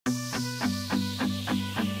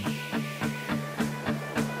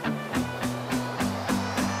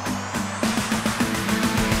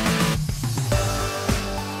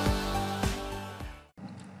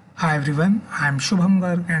Hi everyone, I am Shubham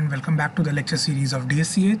Garg and welcome back to the lecture series of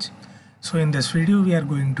DSCH. So in this video we are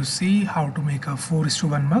going to see how to make a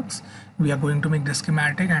 4:1 mux. We are going to make the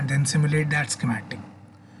schematic and then simulate that schematic.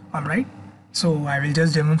 Alright, so I will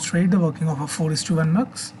just demonstrate the working of a 4:1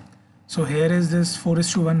 mux. So here is this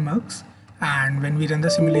 4:1 mux, and when we run the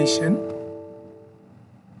simulation,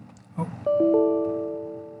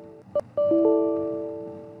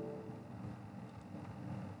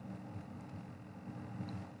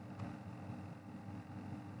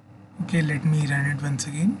 okay, let me run it once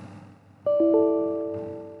again.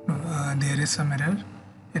 There is some error.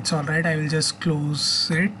 It's alright, I will just close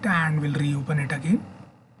it and will reopen it again.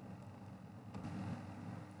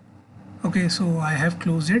 Okay, so I have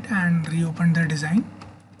closed it and reopened the design.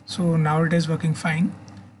 So now it is working fine.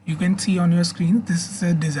 You can see on your screen this is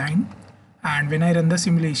a design, and when I run the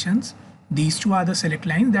simulations, these two are the select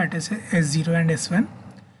lines, that is S0 and S1,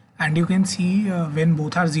 and you can see when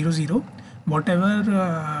both are 0 0, whatever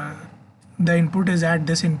the input is at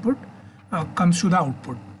this input comes to the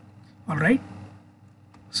output. Alright,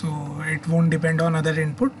 so it won't depend on other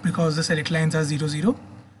input because the select lines are 0 0.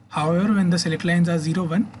 However, when the select lines are 0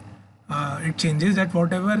 1, it changes that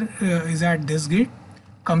whatever is at this gate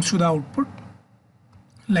comes to the output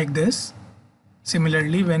like this.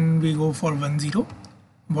 Similarly, when we go for 1 0,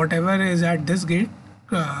 whatever is at this gate,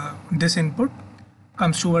 this input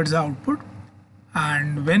comes towards the output,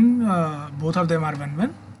 and when both of them are 1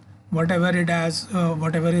 1,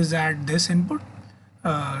 whatever is at this input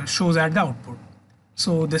shows at the output.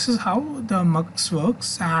 So this is how the mux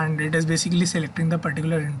works, and it is basically selecting the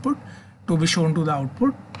particular input to be shown to the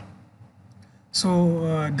output.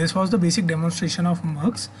 So this was the basic demonstration of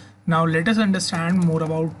mux. Now let us understand more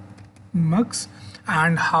about mux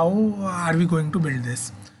and how are we going to build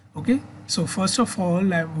this. Okay, so first of all,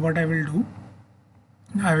 what I will do,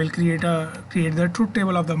 I will create the truth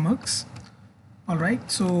table of the mux.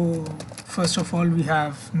 Alright, so first of all we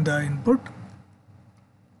have the input,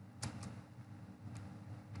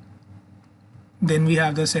 then we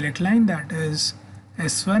have the select line, that is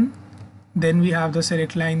S1, then we have the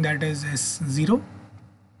select line, that is S0,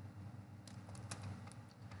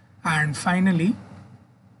 and finally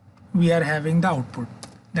we are having the output,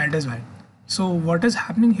 that is Y. So what is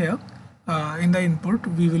happening here, in the input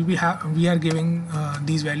we are giving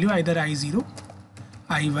these value either I0,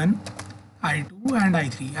 I1, I2 and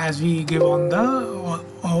I3 as we give on the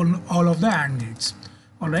all of the AND gates.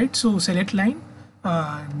 Alright, so select line,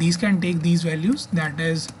 these can take these values, that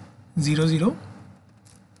is 0 0,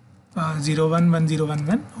 0 1 1 0 1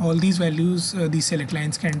 1. All these values these select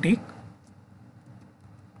lines can take.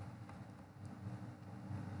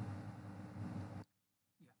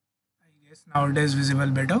 I guess now it is visible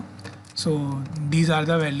better. So these are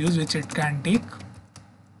the values which it can take.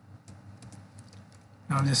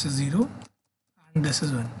 Now this is 0 and this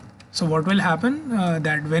is 1. So what will happen,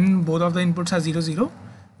 that when both of the inputs are 0 0,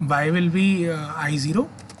 Y will be I0.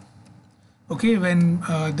 Okay, when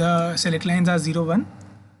the select lines are 0 1,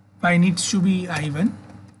 Y needs to be I1.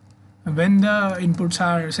 When the inputs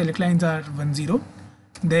are select lines are 1 0,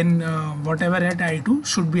 then whatever at I2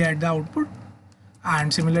 should be at the output,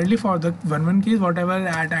 and similarly for the 1 1 case, whatever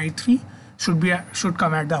at I3 should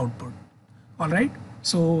come at the output. All right,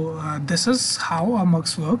 so this is how a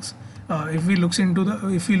mux works. If we look into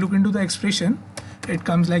the expression, it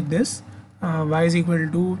comes like this. Y is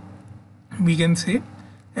equal to, we can say,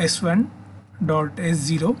 S1 dot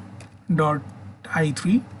S0 dot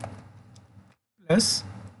I3 plus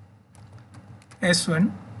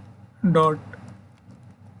S1 dot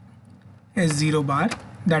S0 bar,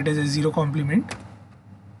 that is S0 complement,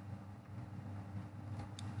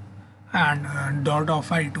 and dot of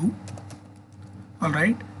I2.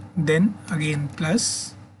 Alright, then again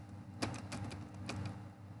plus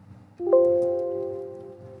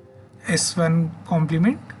S1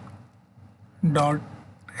 complement dot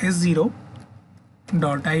S0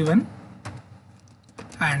 dot I1,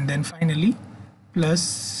 and then finally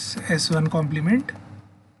plus S1 complement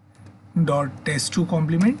dot S2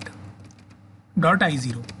 complement dot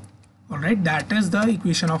I0. Alright, that is the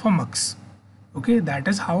equation of a mux. Okay, that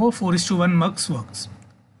is how a 4:1 mux works.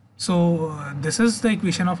 So this is the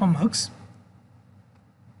equation of a mux,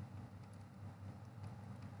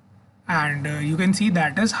 and you can see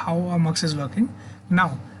that is how a mux is working.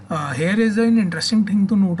 Now here is an interesting thing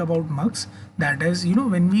to note about mux, that is,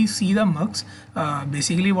 when we see the mux,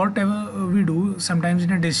 basically whatever we do sometimes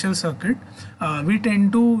in a digital circuit, we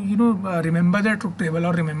tend to remember the truth table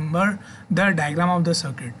or remember the diagram of the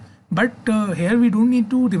circuit, but here we don't need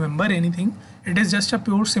to remember anything. It is just a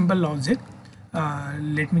pure simple logic.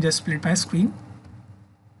 Let me just split my screen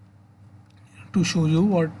to show you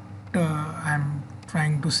what I'm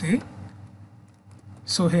trying to say.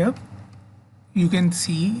 So here you can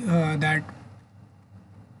see that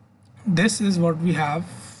this is what we have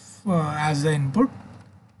as the input.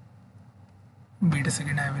 Wait a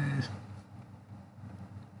second, I will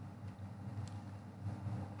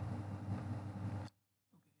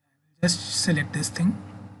just select this thing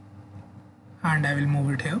and I will move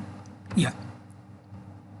it here. Yeah.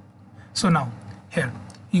 So now here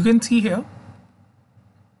you can see here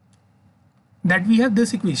that we have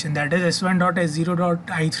this equation, that is s1.s0.i3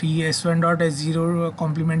 s1.s0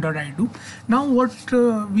 complement.i2. Now what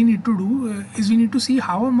we need to do is we need to see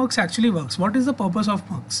how a mux actually works. What is the purpose of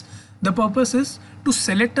mux? The purpose is to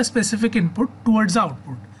select a specific input towards the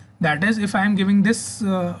output. That is, if I am giving this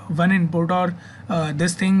one input or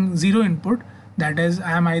this thing 0 input, that is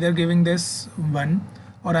I am either giving this 1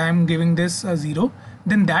 or I am giving this 0,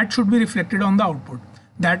 then that should be reflected on the output.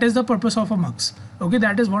 That is the purpose of a mux. Okay,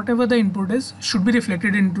 that is whatever the input is should be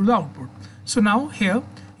reflected into the output. So now here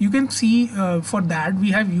you can see for that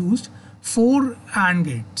we have used 4 AND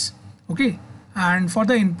gates. Okay, and for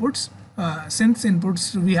the inputs, since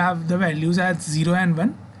inputs we have the values as 0 and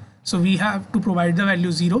 1, so we have to provide the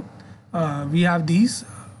value 0. We have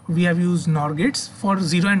used NOR gates for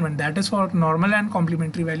 0 and 1, that is for normal and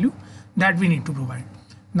complementary value that we need to provide.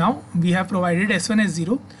 Now we have provided S1 as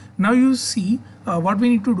 0. Now you see what we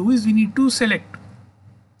need to do is we need to select,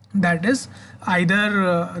 that is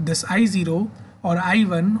either this I0 or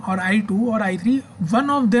I1 or I2 or I3, one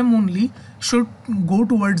of them only should go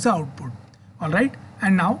towards the output. Alright,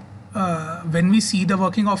 and now when we see the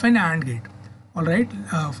working of an AND gate, alright,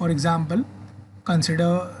 for example,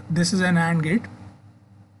 consider this is an AND gate.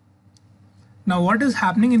 Now what is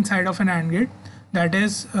happening inside of an AND gate, that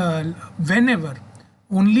is whenever,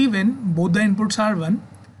 only when both the inputs are 1,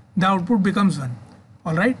 the output becomes 1.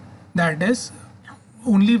 Alright, that is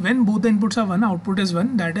only when both the inputs are 1, output is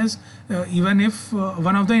 1. That is even if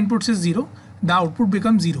one of the inputs is 0, the output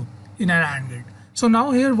becomes 0 in an AND gate. So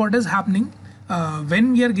now here what is happening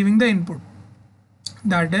when we are giving the input,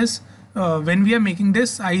 that is when we are making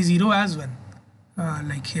this I0 as 1,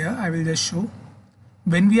 like here I will just show,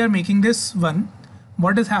 when we are making this 1,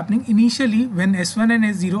 what is happening initially when S1 and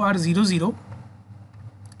S0 are 0 0,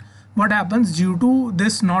 what happens due to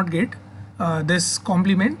this NOT gate, this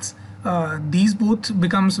complements, these both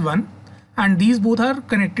becomes 1 and these both are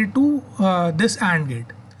connected to this AND gate.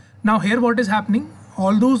 Now here what is happening,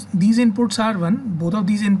 these inputs are 1, both of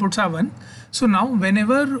these inputs are 1. So now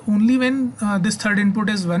only when this third input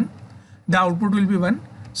is 1, the output will be 1.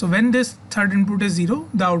 So when this third input is 0,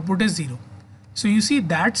 the output is 0. So you see,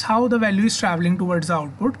 that's how the value is traveling towards the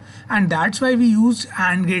output, and that's why we used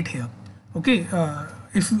AND gate here. Okay,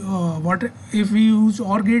 if we use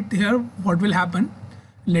OR gate here, what will happen?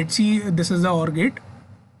 Let's see, this is the OR gate.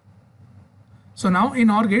 So now in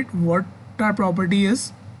OR gate, what our property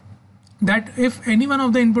is that if any one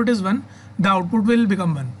of the input is 1, the output will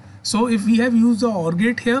become 1. So if we have used the OR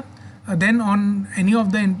gate here, then on any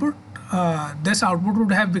of the input, this output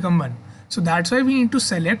would have become 1. So that's why we need to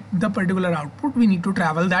select the particular output. We need to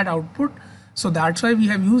travel that output. So that's why we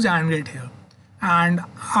have used AND gate here. And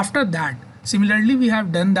after that, similarly, we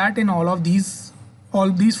have done that in all these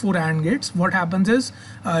 4 AND gates. What happens is,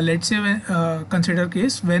 let's say consider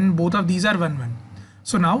case when both of these are 1 1.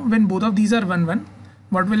 So now when both of these are 1 1,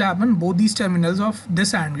 what will happen? Both these terminals of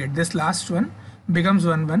this AND gate, this last one, becomes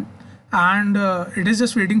 1 1, and it is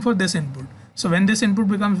just waiting for this input. So when this input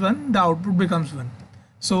becomes 1, the output becomes 1.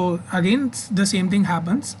 So again the same thing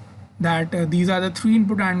happens, that these are the 3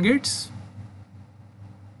 input AND gates.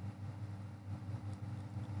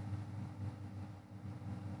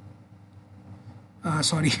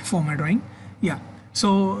 Sorry for my drawing. Yeah,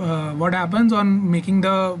 so what happens on making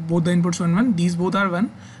both the inputs 1 1, these both are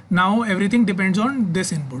 1. Now everything depends on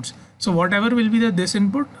this inputs. So whatever will be this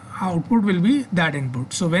input, output will be that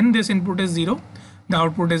input. So when this input is 0, the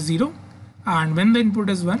output is 0, and when the input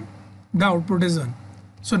is 1, the output is 1.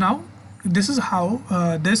 So now this is how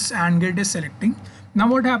this AND gate is selecting. Now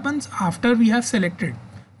what happens after we have selected,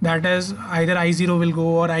 that is either I0 will go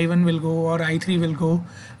or I1 will go or I3 will go,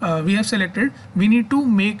 we have selected, we need to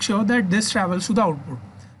make sure that this travels to the output.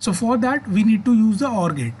 So for that we need to use the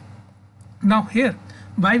OR gate. Now here,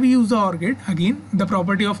 why we use the OR gate? Again, the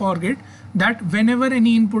property of OR gate, that whenever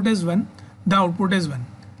any input is 1, the output is 1.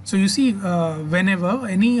 So you see, whenever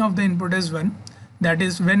any of the input is 1, that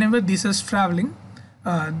is whenever this is traveling,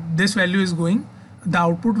 this value is going, the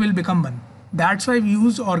output will become 1. That's why we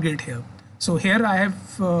use OR gate here. So here I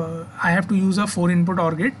have to use a 4 input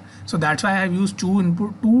OR gate. So that's why I have used two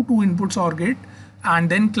inputs OR gate, and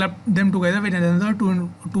then clubbed them together with another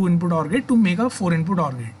two input OR gate to make a 4 input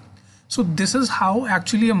OR gate. So this is how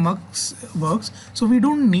actually a mux works. So we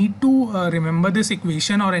don't need to remember this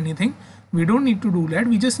equation or anything. We don't need to do that.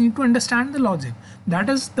 We just need to understand the logic. That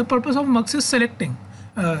is the purpose of mux, is selecting.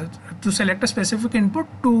 To select a specific input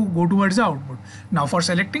to go towards the output. Now for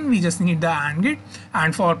selecting we just need the AND gate,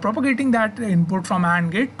 and for propagating that input from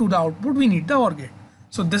AND gate to the output we need the OR gate.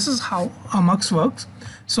 So this is how a mux works.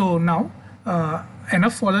 So now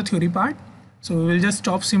enough for the theory part. So we will just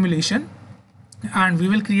stop simulation and we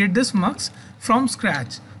will create this mux from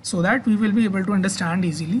scratch, so that we will be able to understand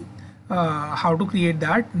easily how to create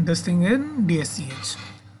this thing in DSCH.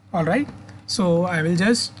 All right, so I will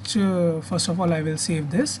just first of all I will save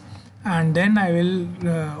this, and then I will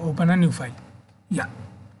open a new file. Yeah,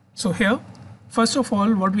 so here first of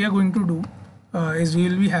all what we are going to do is we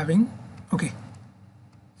will be having, okay,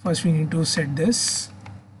 first we need to set this.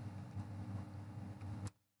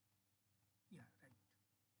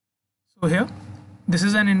 So here this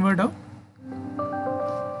is an inverter.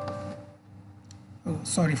 Oh,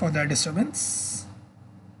 sorry for that disturbance.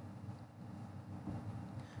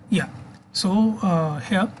 Yeah, so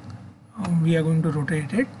here we are going to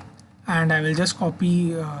rotate it, and I will just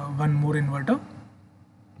copy one more inverter.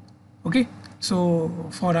 Okay, so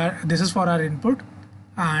for our, this is for our input,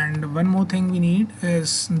 and one more thing we need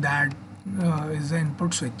is that is the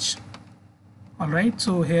input switch. All right,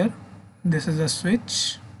 so here this is a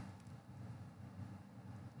switch.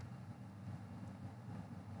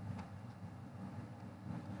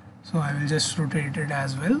 So I will just rotate it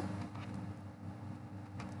as well.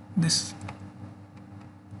 This,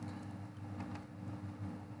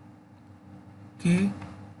 okay,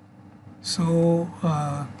 so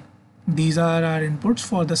these are our inputs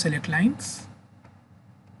for the select lines.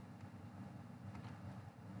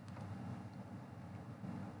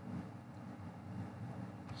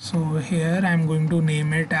 So here I'm going to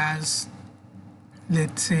name it as,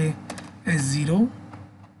 let's say, S0,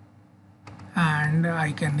 and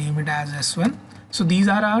I can name it as S1. So these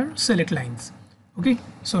are our select lines. Okay,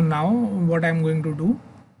 so now what I'm going to do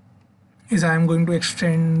is I'm going to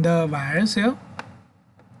extend the wires here.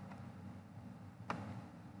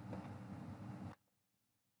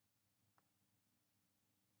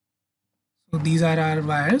 So these are our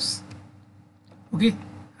wires. Okay,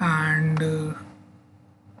 and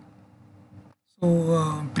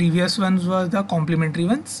previous ones were the complementary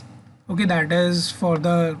ones. Okay, that is for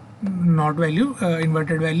the not value,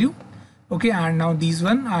 inverted value. Okay, and now these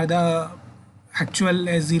one are the actual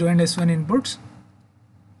S0 and S1 inputs.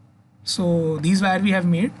 So these wire we have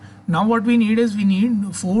made. Now what we need is we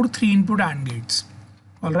need 4 3 input AND gates.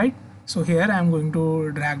 All right, so here I am going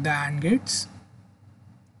to drag the AND gates,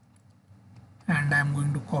 and I am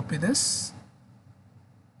going to copy this.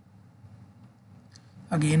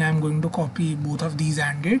 Again I am going to copy both of these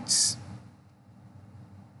AND gates.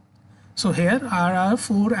 So here are our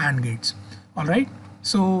 4 AND gates. All right,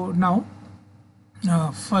 so now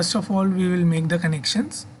first of all we will make the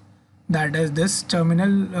connections. That is this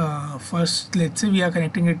terminal, first let's say we are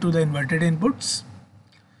connecting it to the inverted inputs.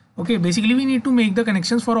 Okay, basically we need to make the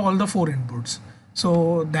connections for all the 4 inputs.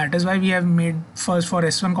 So that is why we have made first for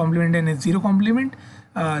S1 complement and S0 complement.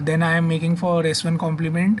 Then I am making for S1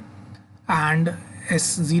 complement and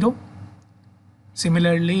S0.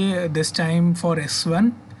 Similarly, this time for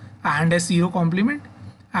S1 and S0 complement,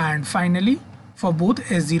 and finally for both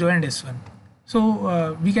S0 and S1.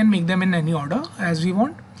 So we can make them in any order as we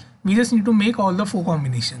want. We just need to make all the 4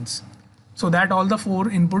 combinations, so that all the 4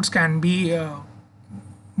 inputs can be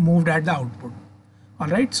moved at the output. All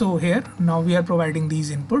right, so here now we are providing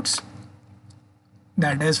these inputs,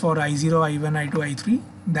 that is for I0, I1, I2, I3,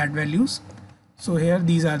 that values. So here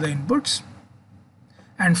these are the inputs,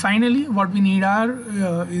 and finally what we need are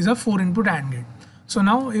is a 4 input AND gate. So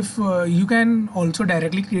now if you can also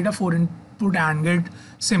directly create a 4 input AND gate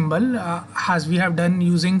symbol as we have done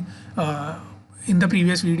using in the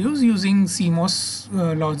previous videos using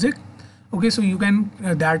CMOS logic. Okay, so you can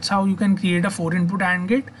that's how you can create a 4 input AND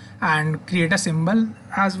gate and create a symbol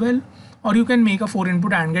as well, or you can make a 4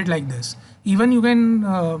 input AND gate like this. Even you can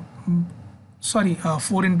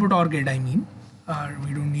 4 input OR gate, I mean,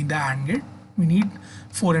 we don't need the AND gate, we need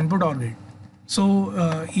 4 input OR gate.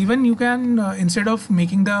 So even you can instead of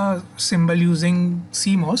making the symbol using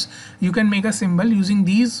CMOS, you can make a symbol using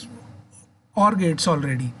these OR gates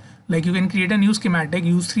already. Like you can create a new schematic,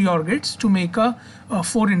 use 3 OR gates to make a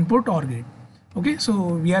 4 input OR gate. Okay, so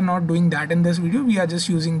we are not doing that in this video, we are just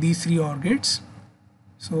using these 3 OR gates.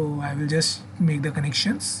 So I will just make the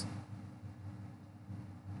connections.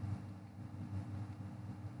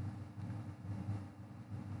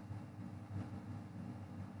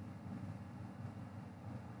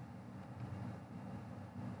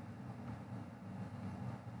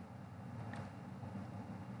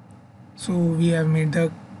 So we have made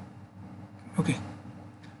the, okay,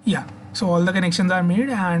 yeah, so all the connections are made,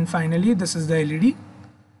 and finally this is the LED.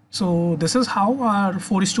 So this is how our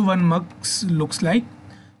 4:1 mux looks like.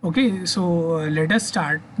 Okay, so let us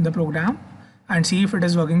start the program and see if it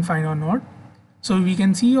is working fine or not. So we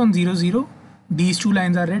can see on 0 0 these two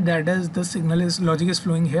lines are red, that is the signal is logic is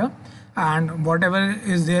flowing here, and whatever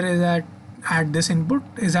is there is at this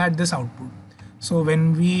input is at this output. So when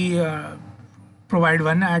we provide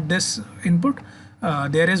 1 at this input,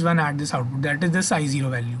 there is 1 at this output, that is this I0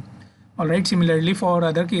 value. Alright, similarly for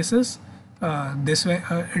other cases, this way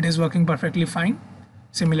it is working perfectly fine.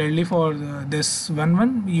 Similarly for this 1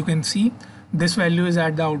 1, you can see this value is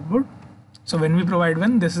at the output. So when we provide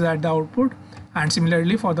 1, this is at the output, and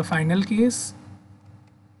similarly for the final case,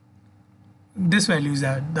 this value is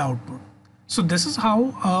at the output. So this is how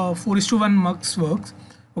 4:1 mux works.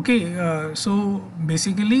 Okay, so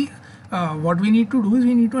basically what we need to do is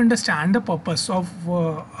we need to understand the purpose of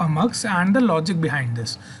a mux and the logic behind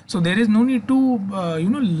this. So there is no need to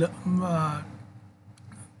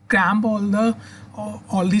cramp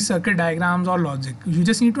all these circuit diagrams or logic. You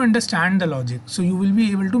just need to understand the logic, so you will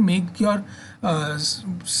be able to make your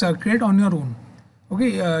circuit on your own.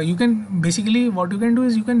 Okay, you can basically, what you can do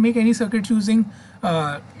is you can make any circuit using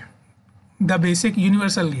the basic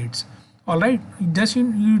universal gates. All right,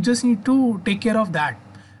 you just need to take care of that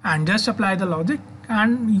and just apply the logic,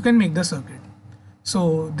 and you can make the circuit.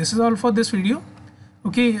 So this is all for this video.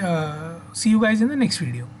 Okay, see you guys in the next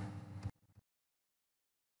video.